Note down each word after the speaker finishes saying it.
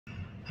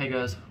Hey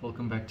guys,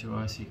 welcome back to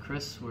RC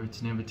Chris, where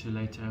it's never too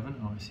late to have an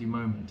RC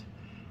moment.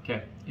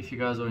 Okay, if you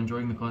guys are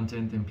enjoying the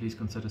content, then please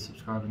consider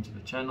subscribing to the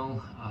channel.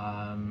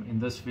 In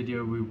this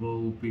video we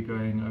will be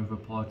going over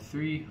part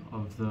 3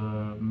 of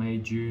the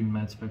May-June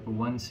Maths Paper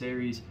 1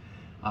 series.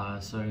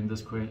 So in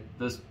this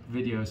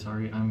video,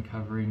 I'm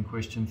covering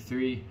question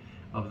 3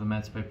 of the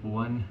Maths Paper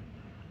 1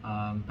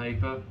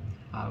 paper,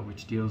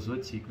 which deals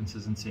with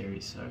sequences and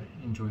series. So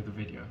enjoy the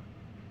video.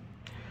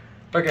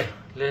 Okay,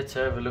 let's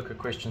have a look at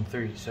question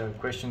 3. So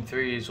question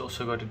 3 is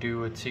also got to do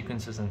with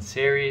sequences and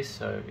series.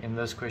 So in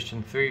this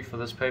question 3 for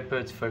this paper,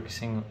 it's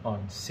focusing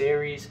on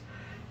series.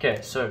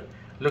 Okay, so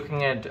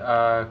looking at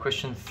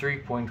question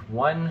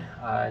 3.1,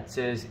 it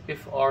says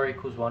if r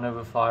equals 1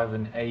 over 5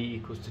 and a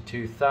equals to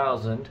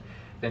 2000,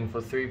 then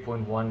for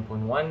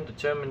 3.1.1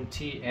 determine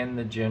Tn,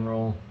 the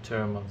general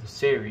term of the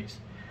series.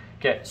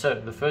 Okay, so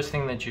the first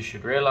thing that you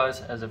should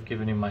realize, as I've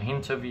given in my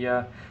hint over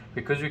here,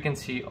 because we can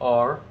see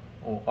r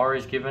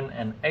is given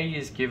and a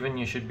is given,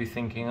 you should be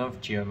thinking of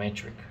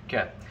geometric.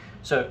 Okay,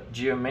 so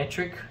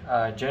geometric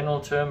general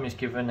term is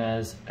given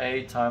as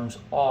a times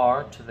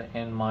r to the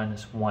n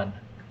minus 1.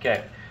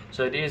 Okay,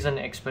 so it is an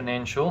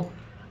exponential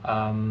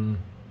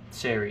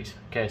series.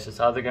 Okay, so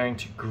it's either going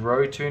to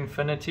grow to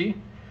infinity,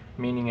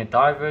 meaning it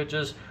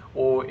diverges,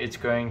 or it's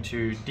going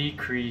to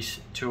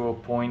decrease to a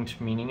point,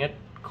 meaning it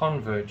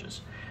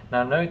converges.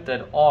 Now note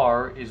that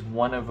r is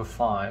 1 over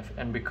 5,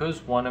 and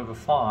because 1 over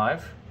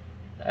 5,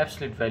 the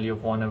absolute value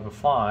of 1 over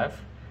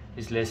 5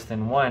 is less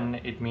than 1,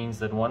 it means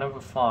that 1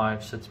 over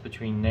 5 sits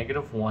between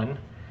 -1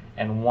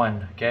 and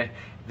 1. Okay,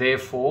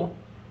 therefore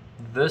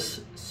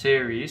this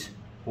series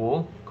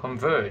will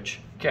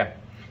converge. Okay,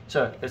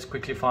 so let's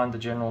quickly find the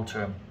general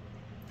term.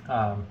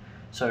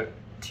 So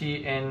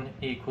Tn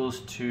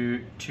equals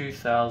to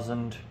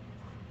 2000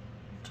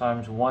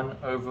 times 1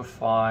 over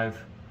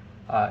 5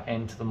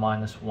 n to the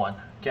minus 1.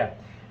 Okay,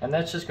 and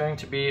that's just going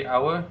to be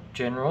our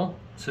general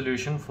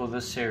solution for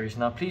this series.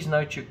 Now please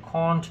note you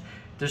can't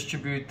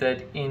distribute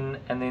that in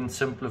and then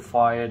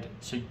simplify it.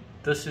 So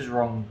this is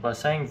wrong. By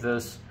saying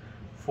this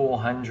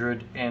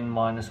 400 n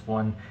minus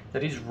 1,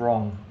 that is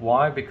wrong.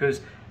 Why?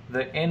 Because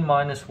the n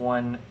minus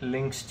 1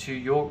 links to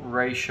your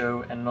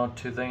ratio and not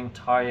to the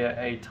entire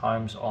a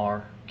times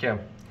r. Okay,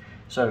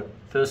 so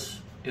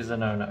this is a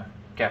no-no.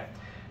 Okay,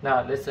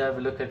 now let's have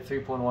a look at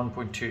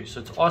 3.1.2.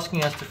 so it's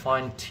asking us to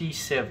find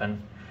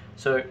T7.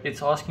 So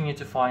it's asking you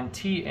to find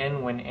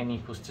Tn when n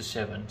equals to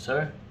 7.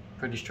 So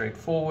pretty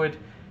straightforward.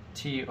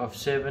 T of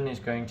 7 is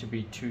going to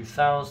be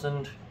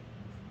 2000,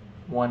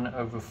 1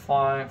 over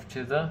 5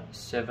 to the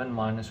 7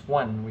 minus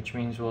 1, which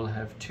means we'll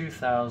have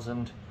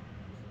 2000,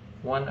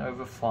 1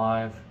 over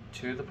 5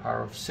 to the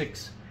power of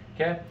 6.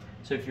 Okay,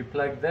 so if you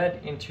plug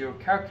that into your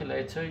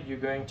calculator, you're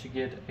going to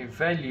get a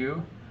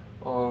value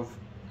of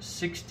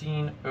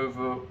 16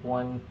 over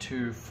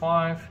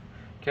 125.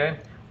 Okay,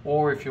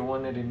 or if you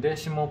want it in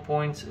decimal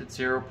points, it's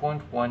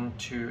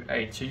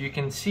 0.128. So you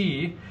can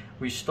see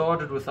we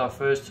started with our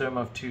first term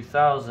of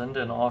 2000,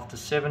 and after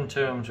 7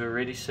 terms we're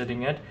already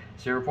sitting at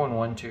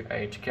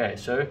 0.128. Okay,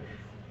 so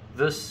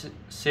this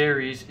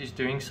series is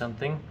doing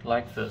something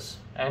like this,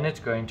 and it's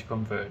going to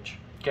converge.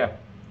 Okay,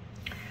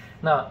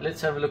 now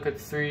let's have a look at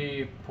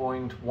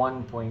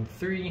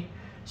 3.1.3.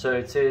 so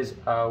it says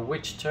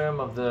which term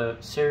of the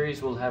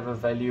series will have a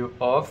value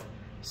of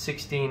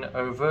 16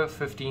 over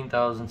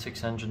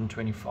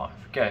 15,625.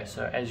 Okay,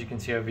 so as you can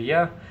see over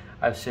here,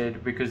 I've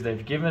said because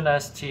they've given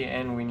us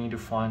Tn, we need to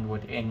find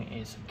what n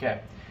is.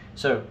 Okay,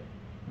 so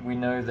we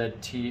know that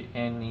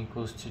Tn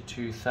equals to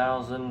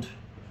 2000,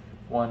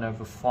 1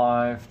 over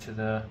 5 to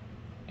the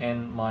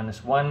n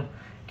minus 1.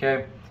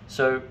 Okay,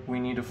 so we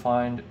need to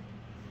find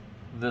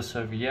this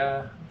over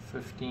here,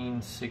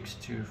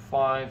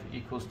 15,625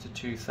 equals to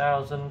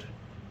 2000,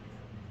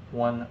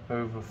 1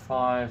 over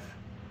 5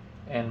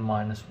 n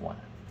minus 1.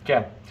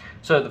 Okay,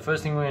 so the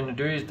first thing we're going to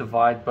do is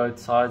divide both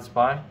sides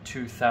by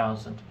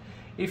 2000.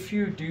 If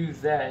you do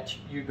that,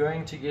 you're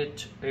going to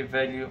get a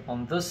value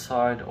on this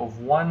side of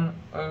 1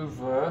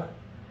 over,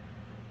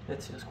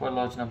 let's see, it's quite a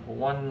large number,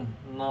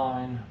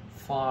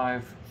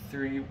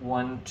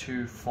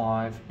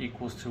 1953125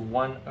 equals to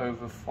 1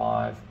 over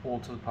 5 all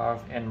to the power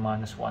of n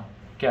minus 1.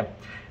 Okay,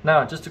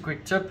 now just a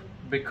quick tip,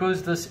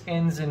 because this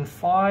ends in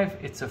 5,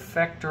 it's a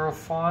factor of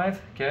 5.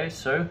 Okay,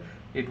 so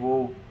it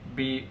will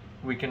be,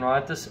 we can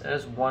write this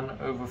as 1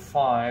 over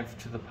 5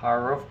 to the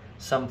power of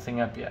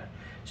something up here.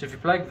 So if you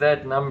plug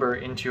that number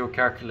into your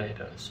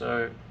calculator,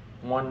 so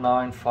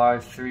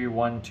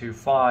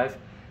 1953125,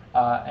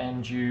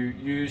 and you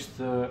use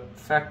the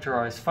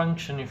factorized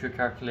function, if your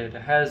calculator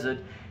has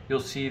it, you'll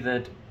see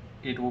that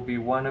it will be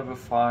 1 over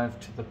 5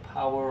 to the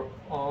power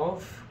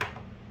of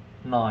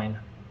 9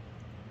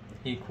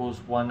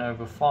 equals 1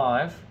 over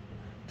 5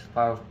 to the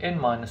power of n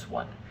minus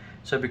 1.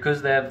 So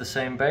because they have the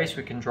same base,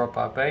 we can drop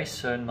our base,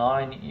 so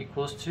 9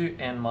 equals to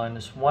n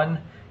minus 1.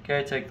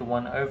 Okay, take the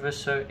 1 over,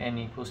 so n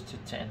equals to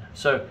 10.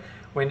 So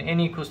when n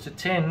equals to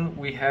 10,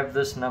 we have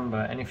this number,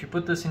 and if you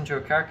put this into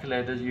your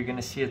calculator, you're going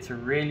to see it's a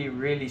really,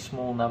 really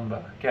small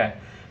number. Okay,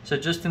 so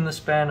just in the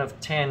span of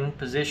 10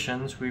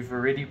 positions, we've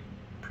already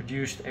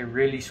produced a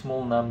really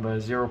small number,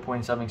 0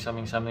 point something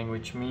something something,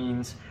 which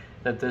means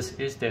that this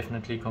is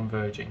definitely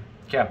converging.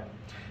 Okay,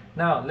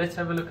 now let's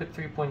have a look at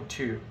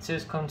 3.2. It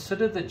says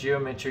consider the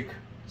geometric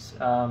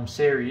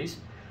series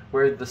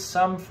where the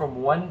sum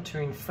from 1 to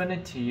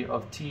infinity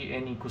of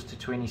Tn equals to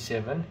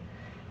 27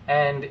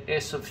 and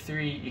S of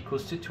 3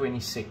 equals to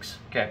 26.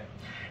 Okay,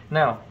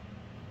 now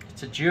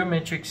it's a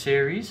geometric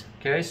series.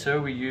 Okay, so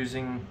we're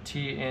using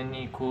Tn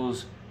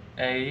equals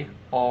a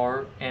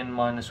r n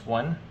minus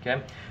 1.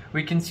 Okay,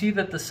 we can see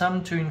that the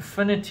sum to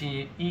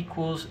infinity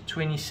equals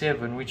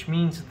 27, which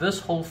means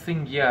this whole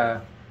thing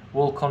here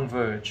will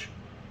converge.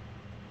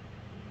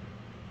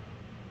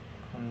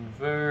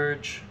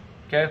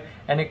 Okay,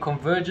 and it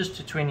converges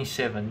to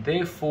 27.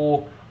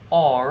 Therefore,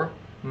 r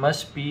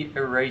must be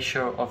a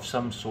ratio of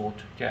some sort.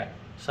 Okay,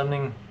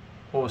 something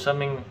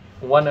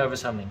 1 over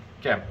something.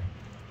 Okay,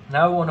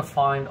 now we want to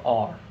find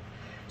r.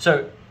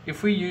 So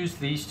if we use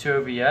these two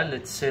over here,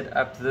 let's set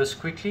up this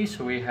quickly.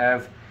 So we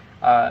have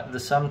the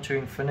sum to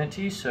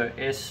infinity, so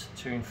s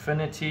to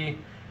infinity,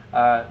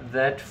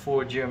 that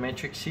for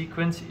geometric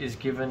sequence is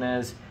given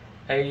as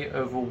a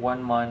over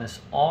 1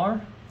 minus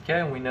r. Okay,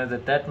 and we know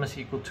that that must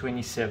equal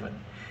 27.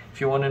 If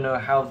you want to know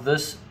how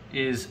this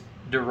is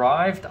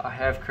derived, I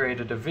have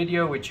created a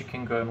video which you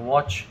can go and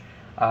watch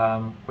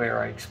where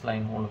I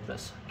explain all of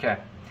this. Okay,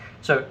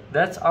 so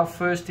that's our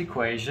first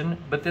equation,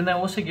 but then they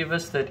also give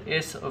us that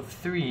s of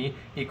 3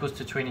 equals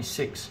to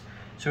 26.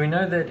 So we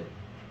know that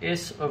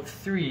s of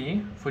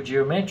 3 for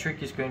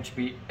geometric is going to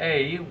be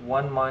a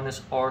 1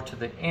 minus r to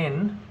the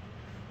n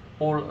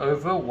all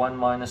over 1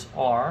 minus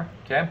r.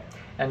 Okay,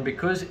 and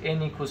because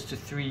n equals to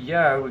 3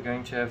 here, we're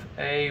going to have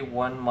a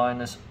 1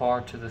 minus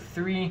r to the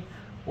 3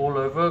 all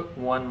over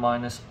 1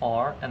 minus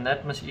r, and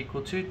that must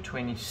equal to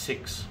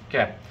 26.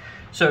 Okay,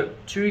 so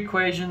two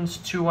equations,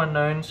 two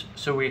unknowns,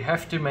 so we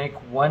have to make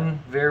one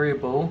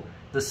variable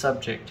the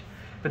subject.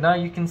 But now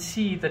you can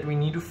see that we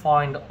need to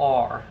find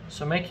r.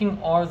 So making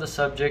r the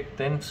subject,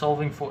 then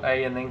solving for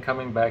a, and then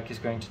coming back is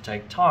going to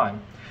take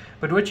time.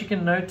 But what you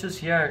can notice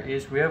here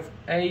is we have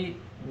a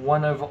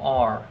 1 over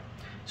r.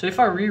 So if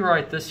I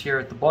rewrite this here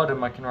at the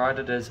bottom, I can write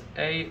it as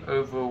a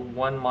over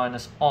 1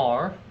 minus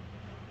r,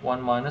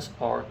 1 minus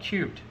r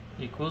cubed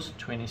equals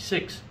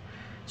 26.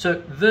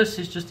 So this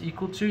is just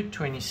equal to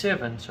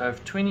 27. So I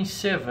have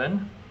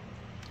 27,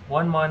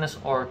 1 minus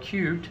r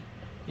cubed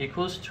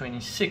equals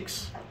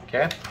 26.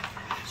 Okay,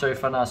 so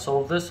if I now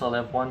solve this, I'll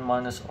have 1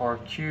 minus r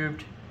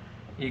cubed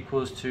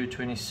equals to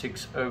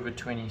 26 over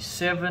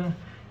 27.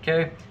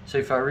 Okay, so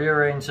if I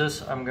rearrange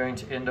this, I'm going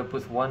to end up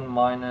with 1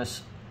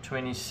 minus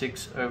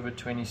 26 over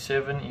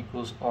 27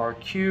 equals r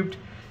cubed.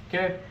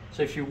 Okay,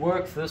 so if you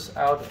work this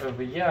out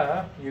over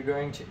here, you're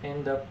going to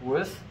end up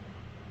with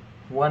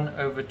 1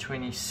 over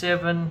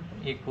 27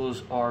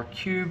 equals r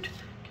cubed.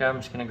 Okay,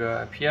 I'm just going to go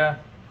up here.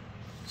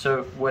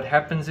 So what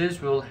happens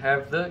is we'll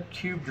have the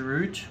cubed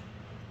root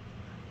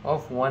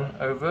of 1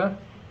 over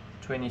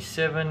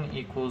 27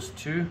 equals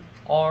to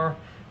r.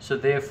 So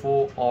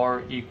therefore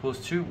r equals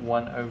to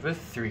 1 over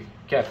 3.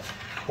 Okay,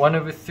 1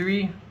 over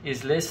 3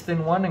 is less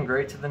than 1 and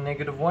greater than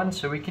 -1,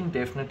 so we can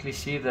definitely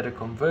see that it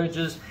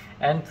converges,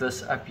 and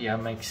this up here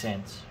makes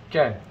sense.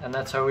 Okay, and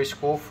that's how we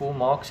score full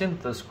marks in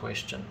this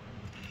question.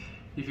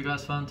 If you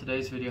guys found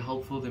today's video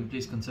helpful, then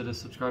please consider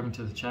subscribing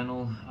to the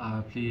channel.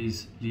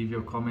 Please leave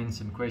your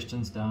comments and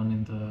questions down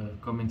in the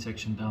comment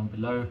section down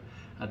below.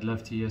 I'd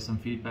love to hear some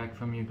feedback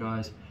from you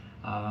guys.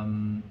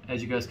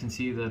 As you guys can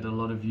see, that a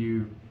lot of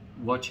you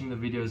watching the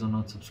videos are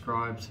not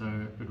subscribed, so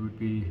it would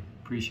be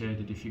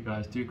appreciated if you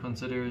guys do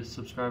consider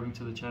subscribing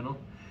to the channel.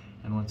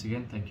 And once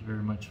again, thank you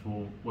very much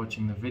for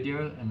watching the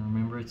video, and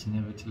remember, it's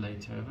never too late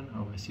to have an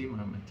OSC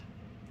moment.